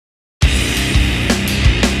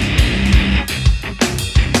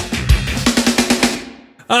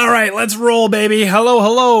All right, let's roll, baby.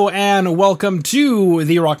 Hello, and welcome to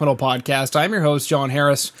the Rock Metal Podcast. I'm your host, John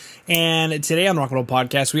Harris, and today on the Rock Metal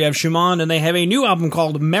Podcast, we have SHUMAUN, and they have a new album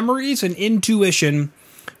called Memories and Intuition,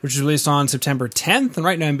 which was released on September 10th, and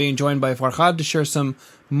right now I'm being joined by Farhad to share some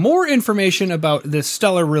more information about this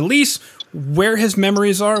stellar release, where his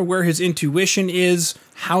memories are, where his intuition is,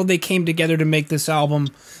 how they came together to make this album.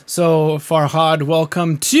 So, Farhad,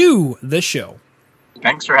 welcome to the show.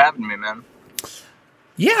 Thanks for having me, man.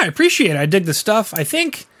 Yeah, I appreciate it. I dig the stuff. I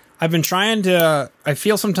think I've been trying to... I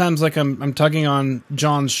feel sometimes like I'm tugging on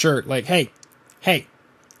John's shirt. Like, hey. It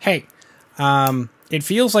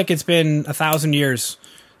feels like it's been 1,000 years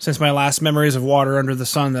since my last Memories of Water Under the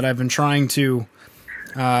Sun that I've been trying to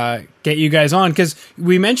get you guys on. Because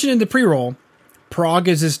we mentioned in the pre-roll, prog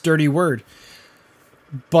is this dirty word.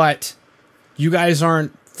 But you guys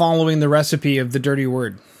aren't following the recipe of the dirty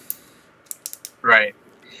word. Right.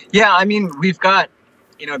 Yeah, I mean, we've got...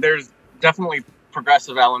 there's definitely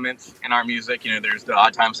progressive elements in our music. There's the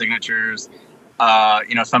odd time signatures.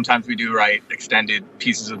 Sometimes we do write extended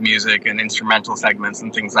pieces of music and instrumental segments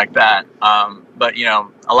and things like that. But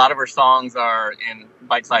a lot of our songs are in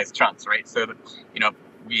bite-sized chunks, right? So,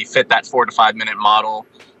 we fit that 4 to 5 minute model.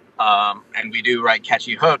 And we do write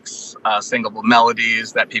catchy hooks, singable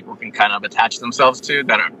melodies that people can kind of attach themselves to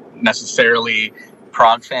that aren't necessarily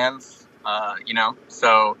prog fans.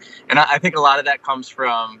 And I think a lot of that comes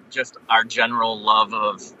from just our general love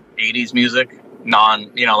of 80s music,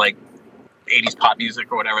 like 80s pop music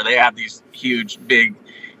or whatever. They have these huge, big,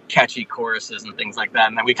 catchy choruses and things like that.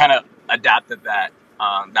 And then we kind of adapted that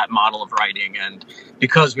model of writing. And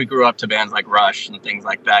because we grew up to bands like Rush and things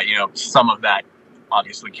like that, some of that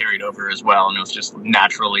obviously carried over as well. And it was just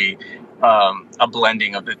naturally a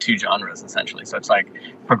blending of the two genres, essentially. So it's like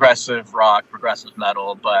progressive rock, progressive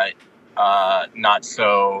metal, but not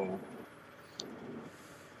so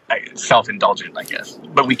self-indulgent, I guess,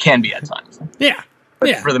 but we can be at times. Yeah.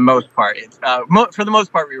 But for the most part, it's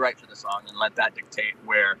we write for the song and let that dictate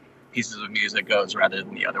where pieces of music goes rather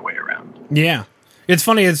than the other way around. Yeah. It's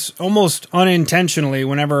funny. It's almost unintentionally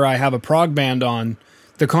whenever I have a prog band on,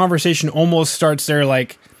 the conversation almost starts there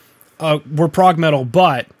like, we're prog metal,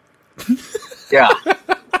 but... Yeah.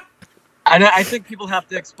 And I think people have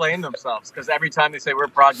to explain themselves because every time they say we're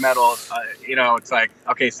prog metal, it's like,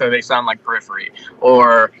 okay, so they sound like Periphery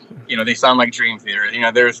or, they sound like Dream Theater.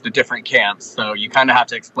 There's the different camps. So you kind of have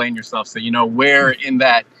to explain yourself so where in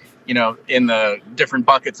that, in the different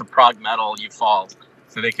buckets of prog metal you fall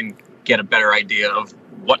so they can get a better idea of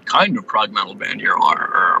what kind of prog metal band you are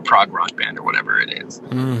or a prog rock band or whatever it is.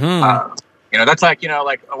 Mm-hmm. That's like,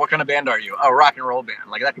 what kind of band are you? Oh, rock and roll band.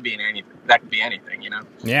 Like that could be anything. That could be anything,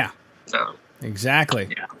 Yeah. So exactly.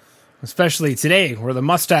 Yeah. Especially today where the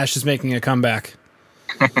mustache is making a comeback.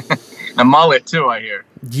 The mullet too, I hear.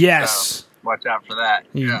 Yes. So watch out for that.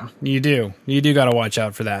 You do. You do got to watch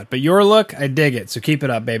out for that. But your look, I dig it. So keep it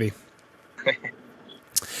up, baby.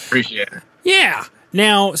 Appreciate it. Yeah.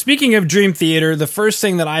 Now, speaking of Dream Theater, the first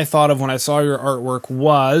thing that I thought of when I saw your artwork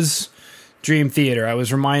was Dream Theater. I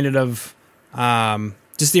was reminded of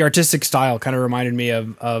just the artistic style kind of reminded me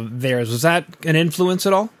of theirs. Was that an influence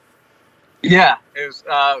at all? Yeah, it was.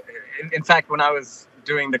 In fact, when I was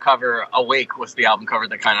doing the cover, Awake was the album cover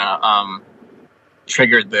that kind of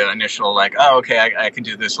triggered the initial like, oh, okay, I can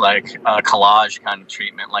do this like collage kind of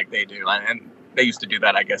treatment like they do, and they used to do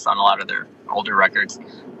that, I guess, on a lot of their older records.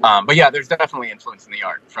 But yeah, there's definitely influence in the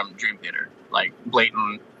art from Dream Theater, like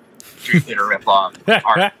blatant Dream Theater ripoff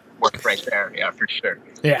art work right there. Yeah, for sure.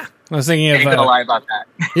 Yeah, I was thinking of. Ain't gonna lie about that.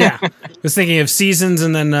 Yeah, I was thinking of Seasons,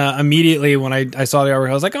 and then immediately when I saw the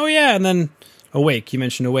artwork, I was like, oh yeah, and then Awake. You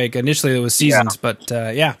mentioned Awake. Initially, it was Seasons, but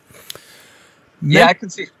yeah. Yeah, I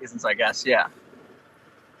can see Seasons. I guess. Yeah.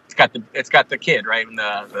 It's got the kid, right, and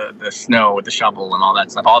the snow with the shovel and all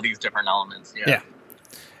that stuff. All these different elements. Yeah. Yeah.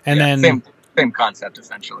 And then same concept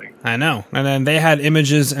essentially. I know. And then they had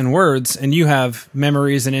images and words, and you have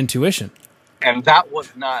memories and intuition. And that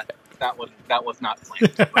was not planned.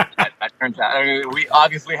 that turns out. I mean, we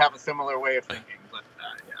obviously have a similar way of thinking, but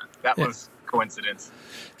that was coincidence.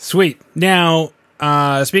 Sweet. Now,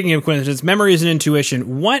 speaking of coincidence, memories and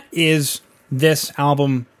intuition. What is this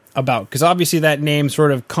album about? Because obviously that name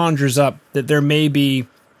sort of conjures up that there may be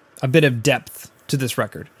a bit of depth to this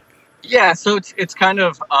record. Yeah. So it's kind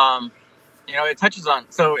of it touches on.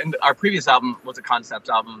 So in our previous album was a concept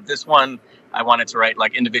album. This one, I wanted to write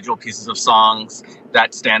like individual pieces of songs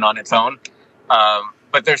that stand on its own.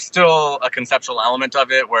 But there's still a conceptual element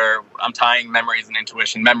of it where I'm tying memories and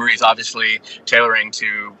intuition. Memories, obviously, tailoring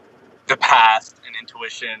to the past, and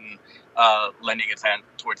intuition lending its hand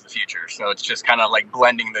towards the future. So it's just kind of like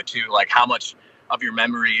blending the two, like how much of your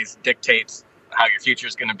memories dictates how your future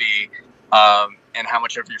is going to be, and how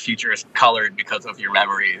much of your future is colored because of your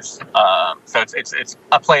memories. So it's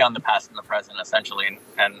a play on the past and the present, essentially,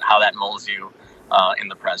 and how that molds you in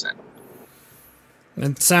the present.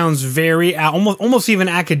 It sounds very almost even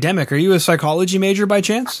academic. Are you a psychology major by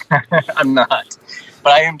chance? I'm not,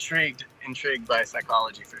 but I am intrigued by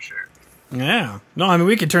psychology for sure. Yeah. No, I mean,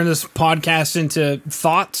 we could turn this podcast into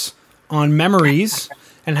thoughts on memories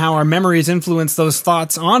and how our memories influence those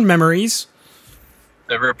thoughts on memories.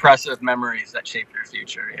 The repressive memories that shape your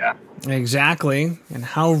future, yeah. Exactly. And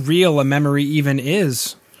how real a memory even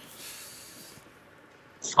is.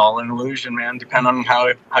 It's all an illusion, man. Depending on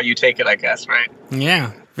how you take it, I guess, right?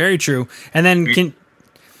 Yeah, very true. And then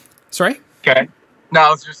Sorry? Okay. No, I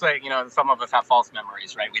was just saying, some of us have false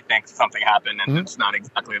memories, right? We think something happened and it's not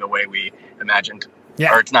exactly the way we imagined.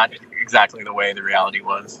 Yeah. Or it's not exactly the way the reality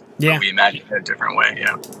was. Yeah. We imagined it a different way,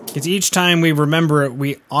 yeah. Because each time we remember it,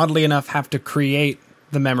 we oddly enough have to create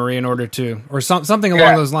the memory in order to, or something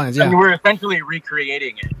along those lines. Yeah. And we're essentially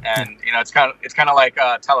recreating it. And, it's kind of like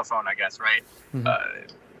a telephone, I guess, right? Mm-hmm.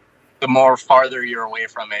 The more farther you're away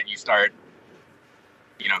from it, you start,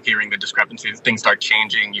 hearing the discrepancies, things start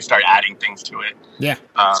changing, you start adding things to it. Yeah.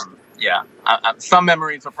 Some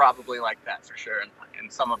memories are probably like that for sure.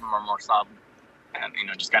 And some of them are more solid and,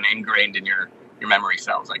 just kind of ingrained in your memory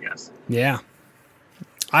cells, I guess. Yeah.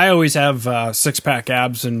 I always have six-pack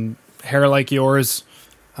abs and hair like yours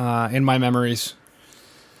in my memories.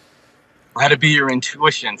 How to be your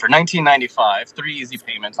intuition. For $19.95, 3 easy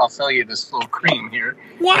payments, I'll sell you this little cream here.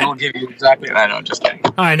 What? And we'll give you exactly... I know, just kidding.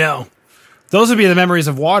 I know. Those would be the memories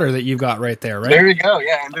of water that you've got right there, right? There you go,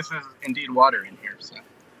 yeah. And this is indeed water in here, so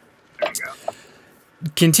there you go.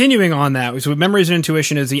 Continuing on that, so Memories and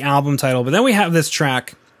Intuition is the album title, but then we have this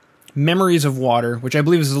track, Memories of Water, which I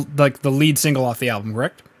believe is like the lead single off the album,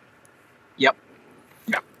 correct? Yep.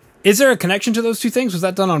 Is there a connection to those two things? Was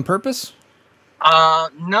that done on purpose?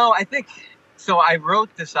 No, I think so. I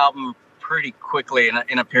wrote this album pretty quickly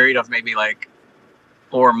in a period of maybe like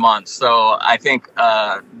 4 months. So I think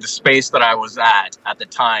the space that I was at the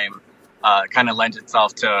time kind of lends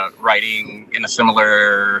itself to writing in a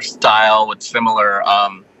similar style with similar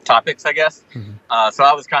topics, I guess. Mm-hmm. So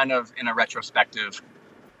I was kind of in a retrospective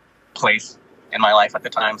place in my life at the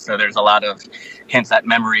time. So there's a lot of hints at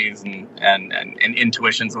memories and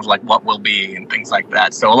intuitions of like what will be and things like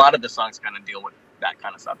that. So a lot of the songs kind of deal with that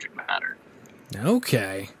kind of subject matter.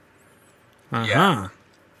 Okay. Yeah.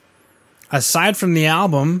 Aside from the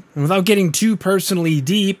album, and without getting too personally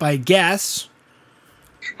deep, I guess,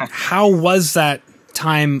 how was that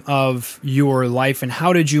time of your life and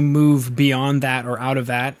how did you move beyond that or out of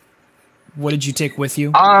that? What did you take with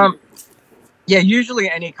you? Yeah, usually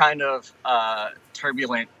any kind of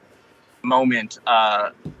turbulent moment,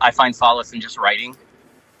 I find solace in just writing.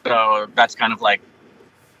 So that's kind of like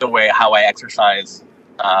the way how I exercise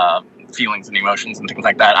feelings and emotions and things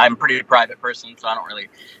like that. I'm a pretty private person, so I don't really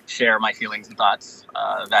share my feelings and thoughts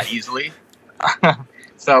that easily.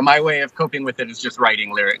 So my way of coping with it is just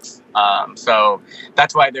writing lyrics. So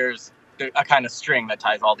that's why there's a kind of string that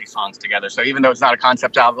ties all these songs together. So even though it's not a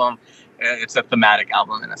concept album, it's a thematic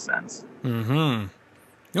album in a sense. Mm-hmm.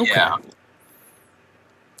 Okay. Yeah.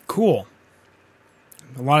 Cool.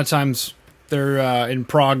 A lot of times they're in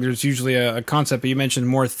prog, there's usually a concept, but you mentioned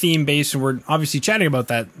more theme-based, and we're obviously chatting about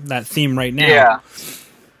that theme right now.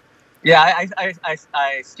 Yeah.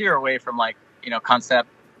 I steer away from like, concept,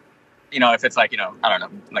 if it's like, I don't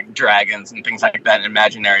know, like dragons and things like that,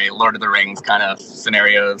 imaginary Lord of the Rings kind of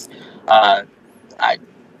scenarios.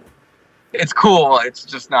 It's cool. It's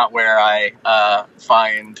just not where I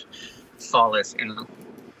find solace in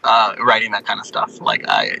writing that kind of stuff. Like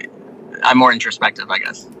I'm more introspective, I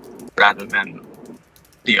guess, rather than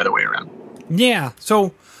the other way around. Yeah.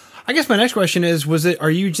 So I guess my next question is,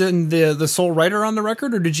 are you the sole writer on the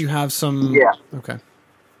record, or did you have some? Yeah. Okay.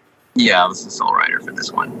 Yeah, I was the sole writer for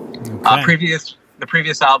this one. Okay. The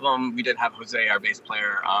previous album, we did have Jose, our bass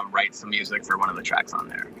player, write some music for one of the tracks on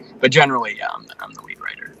there. But generally, yeah, I'm the lead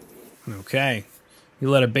writer. Okay. You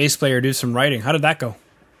let a bass player do some writing. How did that go?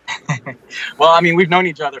 Well, I mean, we've known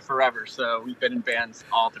each other forever, so we've been in bands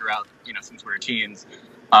all throughout, since we were teens.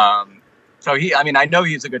 So I know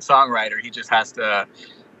he's a good songwriter. He just has to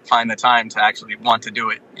find the time to actually want to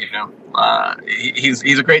do it.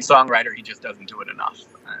 He's a great songwriter. He just doesn't do it enough.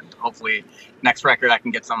 And hopefully, next record I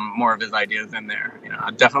can get some more of his ideas in there.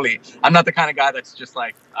 I'm not the kind of guy that's just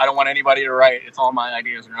like, I don't want anybody to write. It's all my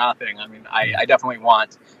ideas or nothing. I mean, I definitely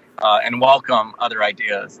want and welcome other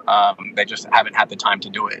ideas. They just haven't had the time to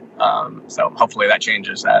do it. So hopefully that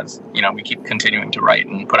changes as we keep continuing to write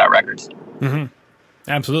and put out records. Mm-hmm.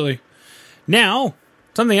 Absolutely. Now,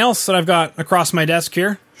 something else that I've got across my desk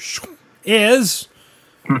here is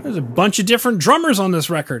there's a bunch of different drummers on this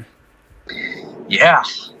record. Yeah.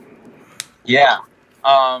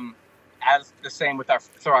 As the same with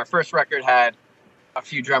our first record had a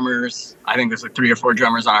few drummers. I think there's like 3 or 4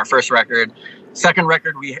 drummers on our first record. Second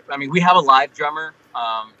record, we have a live drummer.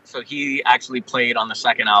 So he actually played on the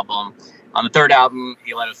second album. On the third album,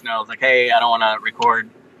 he let us know, like, hey, I don't want to record.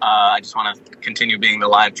 I just want to continue being the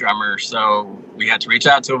live drummer. So we had to reach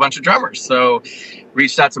out to a bunch of drummers. So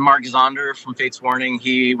reached out to Mark Zonder from Fate's Warning.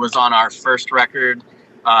 He was on our first record.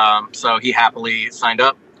 So he happily signed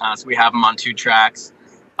up. So we have him on 2 tracks.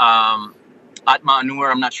 Atma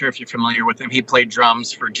Anur, I'm not sure if you're familiar with him. He played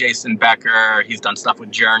drums for Jason Becker. He's done stuff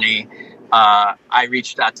with Journey. I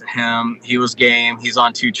reached out to him. He was game. He's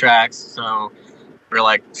on 2 tracks. So we're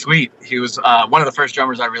like, sweet. He was one of the first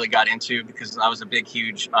drummers I really got into because I was a big,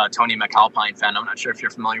 huge Tony McAlpine fan. I'm not sure if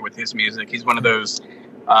you're familiar with his music. He's one of those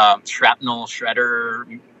shrapnel,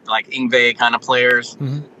 shredder, like Yngwie kind of players.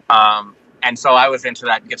 Mm-hmm. And so I was into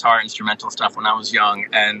that guitar instrumental stuff when I was young.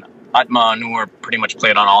 And Atma Anur pretty much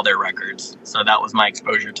played on all their records. So that was my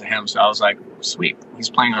exposure to him. So I was like, sweet, he's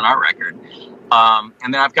playing on our record. And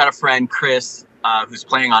then I've got a friend, Chris, who's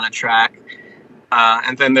playing on a track.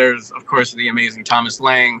 And then there's, of course, the amazing Thomas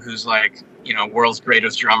Lang, who's like, world's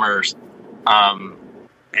greatest drummer.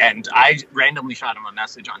 And I randomly shot him a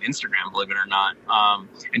message on Instagram, believe it or not,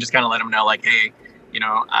 and just kind of let him know, like, hey,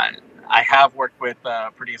 I have worked with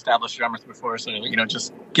pretty established drummers before, so,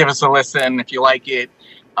 just give us a listen. If you like it,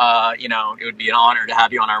 it would be an honor to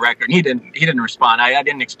have you on our record. And he didn't respond. I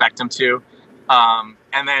didn't expect him to.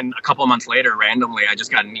 And then a couple of months later, randomly, I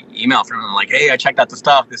just got an email from him like, hey, I checked out the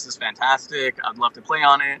stuff. This is fantastic. I'd love to play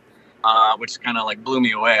on it, which kind of like blew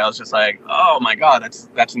me away. I was just like, oh, my God,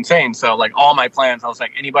 that's insane. So like all my plans, I was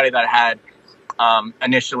like, anybody that had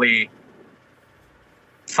initially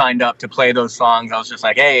signed up to play those songs, I was just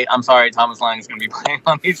like, hey, I'm sorry, Thomas Lang is going to be playing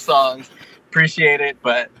on these songs. Appreciate it,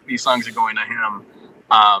 but these songs are going to him.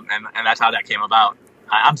 And that's how that came about.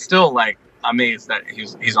 I'm still like amazed that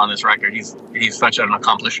he's on this record. He's such an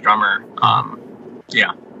accomplished drummer.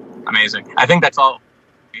 Yeah, amazing. I think that's all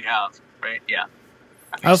we have, right? Yeah.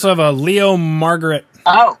 I also have a Leo Margaret.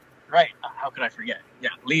 Oh, right. How could I forget? Yeah,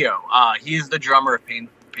 Leo. He's the drummer of Pain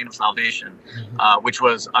of Salvation, which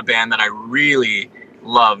was a band that I really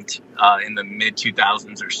loved in the mid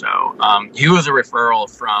 2000s or so. He was a referral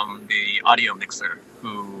from the audio mixer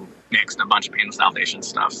who mixed a bunch of Pain of Salvation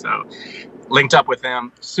stuff. So linked up with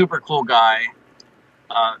him. Super cool guy.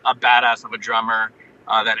 A badass of a drummer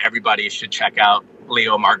that everybody should check out.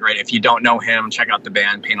 Leo Margaret. If you don't know him, check out the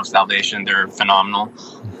band Pain of Salvation. They're phenomenal.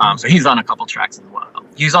 So he's on a couple tracks as well.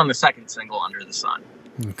 He's on the second single, Under the Sun.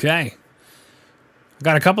 Okay. I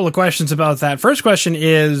got a couple of questions about that. First question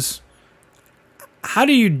is, how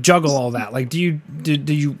do you juggle all that? Like, do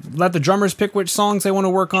you let the drummers pick which songs they want to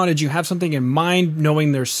work on? Did you have something in mind,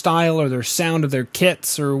 knowing their style or their sound of their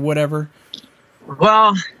kits or whatever?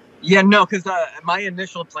 Well, yeah, no, because my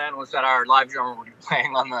initial plan was that our live drummer would be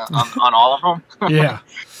playing on all of them. Yeah.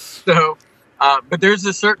 So, but there's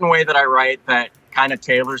a certain way that I write that kind of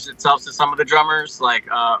tailors itself to some of the drummers. Like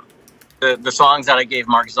the songs that I gave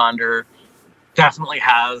Mark Zonder definitely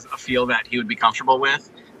has a feel that he would be comfortable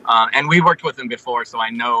with. And we worked with him before, so I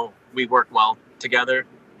know we work well together.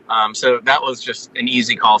 So that was just an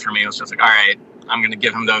easy call for me. It was just like, all right, I'm going to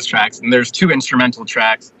give him those tracks. And there's 2 instrumental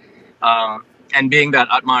tracks. And being that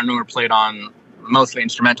Atma Anur played on mostly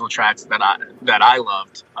instrumental tracks that I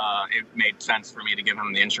loved, it made sense for me to give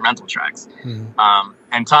him the instrumental tracks. Mm-hmm.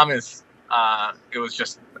 And Thomas, it was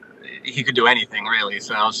just, he could do anything really.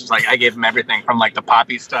 So I was just like, I gave him everything from like the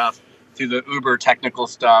poppy stuff to the uber technical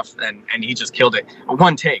stuff, and he just killed it.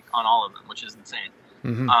 One take on all of them, which is insane.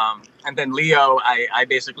 Mm-hmm. And then Leo, I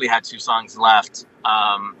basically had 2 songs left,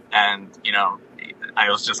 and I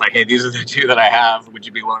was just like, hey, these are the 2 that I have. Would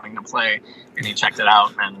you be willing to play? And he checked it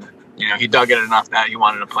out, and he dug it enough that he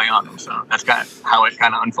wanted to play on them. So that's kind of how it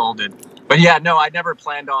kind of unfolded. But yeah, no, I never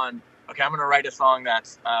planned on, okay, I'm going to write a song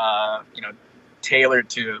that's tailored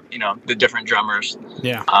to the different drummers.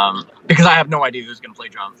 Yeah. Because I have no idea who's going to play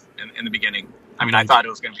drums in the beginning. I mean, I thought it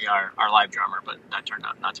was going to be our live drummer, but that turned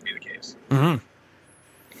out not to be the case. Mm-hmm.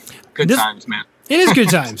 Good times, man. It is good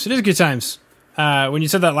times. It is good times. When you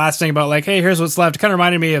said that last thing about like, hey, here's what's left, it kind of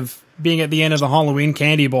reminded me of being at the end of the Halloween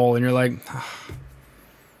candy bowl, and you're like, oh,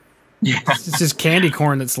 yeah, it's just candy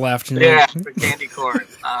corn that's left. Yeah, the candy corn.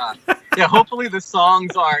 Yeah, hopefully the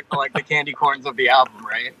songs aren't like the candy corns of the album,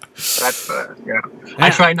 right? That's yeah. I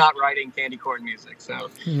try not writing candy corn music, so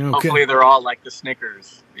hopefully they're all like the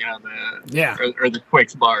Snickers, or the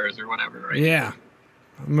Twix bars or whatever, right? Yeah.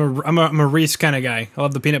 I'm a Reese kind of guy. I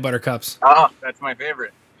love the peanut butter cups. Oh, that's my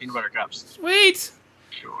favorite. Peanut butter cups. Sweet.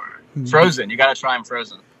 Sure. Frozen. You got to try them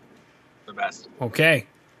frozen. The best. Okay.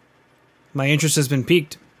 My interest has been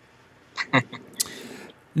piqued.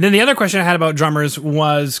 Then the other question I had about drummers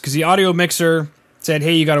was, because the audio mixer said,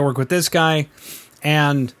 hey, you got to work with this guy.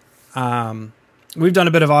 And we've done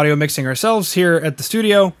a bit of audio mixing ourselves here at the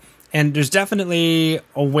studio. And there's definitely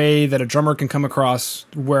a way that a drummer can come across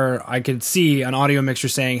where I could see an audio mixer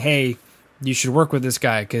saying, hey, you should work with this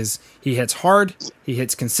guy because he hits hard, he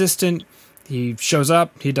hits consistent, he shows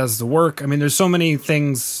up, he does the work. I mean, there's so many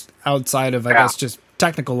things outside of, I guess, just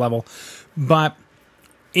technical level. But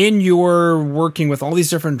in your working with all these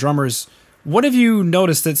different drummers, what have you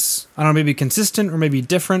noticed that's, I don't know, maybe consistent or maybe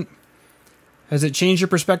different? Has it changed your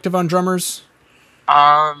perspective on drummers?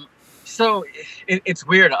 So it's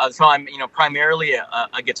weird. So I'm, primarily a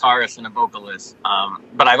guitarist and a vocalist,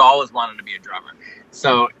 but I've always wanted to be a drummer.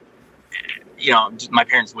 So, my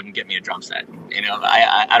parents wouldn't get me a drum set.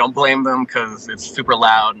 I don't blame them because it's super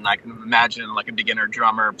loud, and I can imagine like a beginner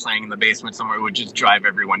drummer playing in the basement somewhere would just drive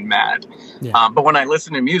everyone mad. Yeah. But when I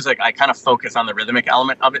listen to music, I kind of focus on the rhythmic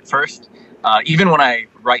element of it first. Even when I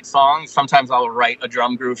write songs, sometimes I'll write a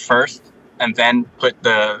drum groove first and then put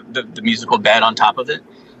the musical bed on top of it.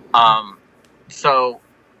 So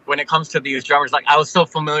when it comes to these drummers, like I was so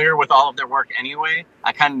familiar with all of their work anyway,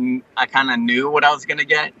 I kind of knew what I was going to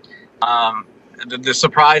get. The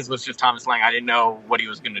surprise was just Thomas Lang. I didn't know what he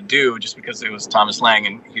was going to do just because it was Thomas Lang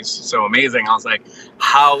and he's so amazing. I was like,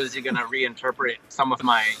 how is he going to reinterpret some of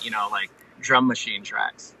my, like drum machine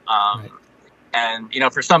tracks? Right. And,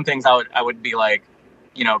 for some things I would be like,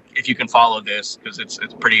 if you can follow this, because it's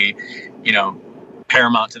pretty,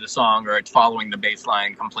 paramount to the song, or it's following the bass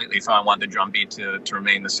line completely, so I want the drum beat to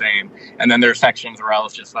remain the same. And then there's sections where I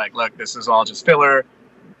was just like, look, this is all just filler,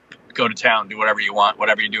 go to town, do whatever you want,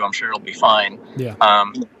 whatever you do, I'm sure it'll be fine. Yeah.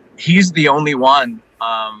 He's the only one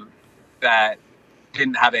that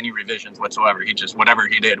didn't have any revisions whatsoever. He just, whatever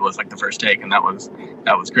he did was like the first take, and that was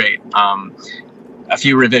great. A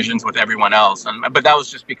few revisions with everyone else, but that was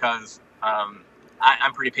just because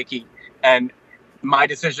I'm pretty picky, and my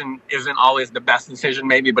decision isn't always the best decision,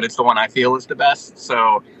 maybe, but it's the one I feel is the best.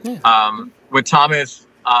 So with Thomas,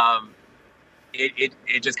 it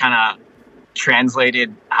just kind of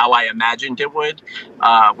translated how I imagined it would.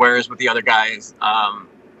 Whereas with the other guys,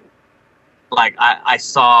 like I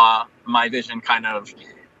saw my vision kind of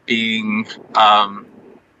being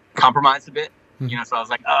compromised a bit. So I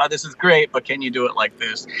was like, oh, this is great, but can you do it like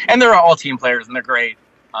this? And they're all team players and they're great,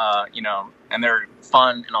 and they're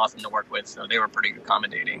fun and awesome to work with. So they were pretty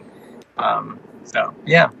accommodating. So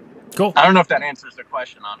yeah, cool. I don't know if that answers the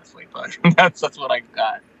question, honestly, but that's what I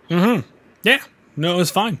got. Mm-hmm. Yeah, no, it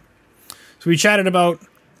was fine. So we chatted about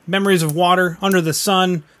Memories of Water, Under the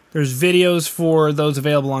Sun. There's videos for those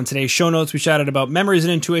available on today's show notes. We chatted about Memories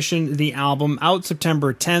and Intuition, the album, out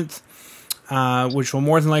September 10th, which will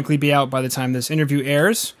more than likely be out by the time this interview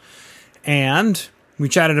airs. And we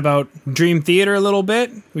chatted about Dream Theater a little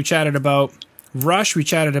bit. We chatted about Rush. We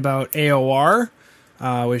chatted about AOR,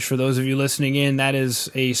 which for those of you listening in, that is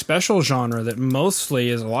a special genre that mostly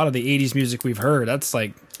is a lot of the 80s music we've heard. That's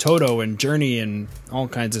like Toto and Journey and all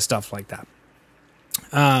kinds of stuff like that.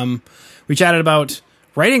 We chatted about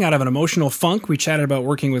writing out of an emotional funk. We chatted about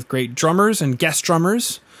working with great drummers and guest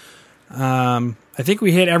drummers. I think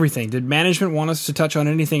we hit everything. Did management want us to touch on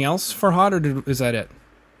anything else, Farhad, or is that it?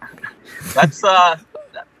 That's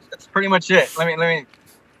pretty much it. Let me.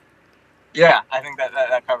 Yeah, I think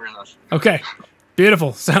that covers us. Okay.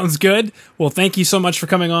 Beautiful. Sounds good. Well, thank you so much for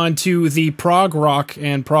coming on to the Prog Rock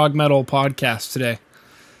and Prog Metal podcast today.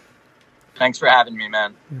 Thanks for having me,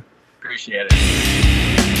 man. Appreciate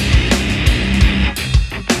it.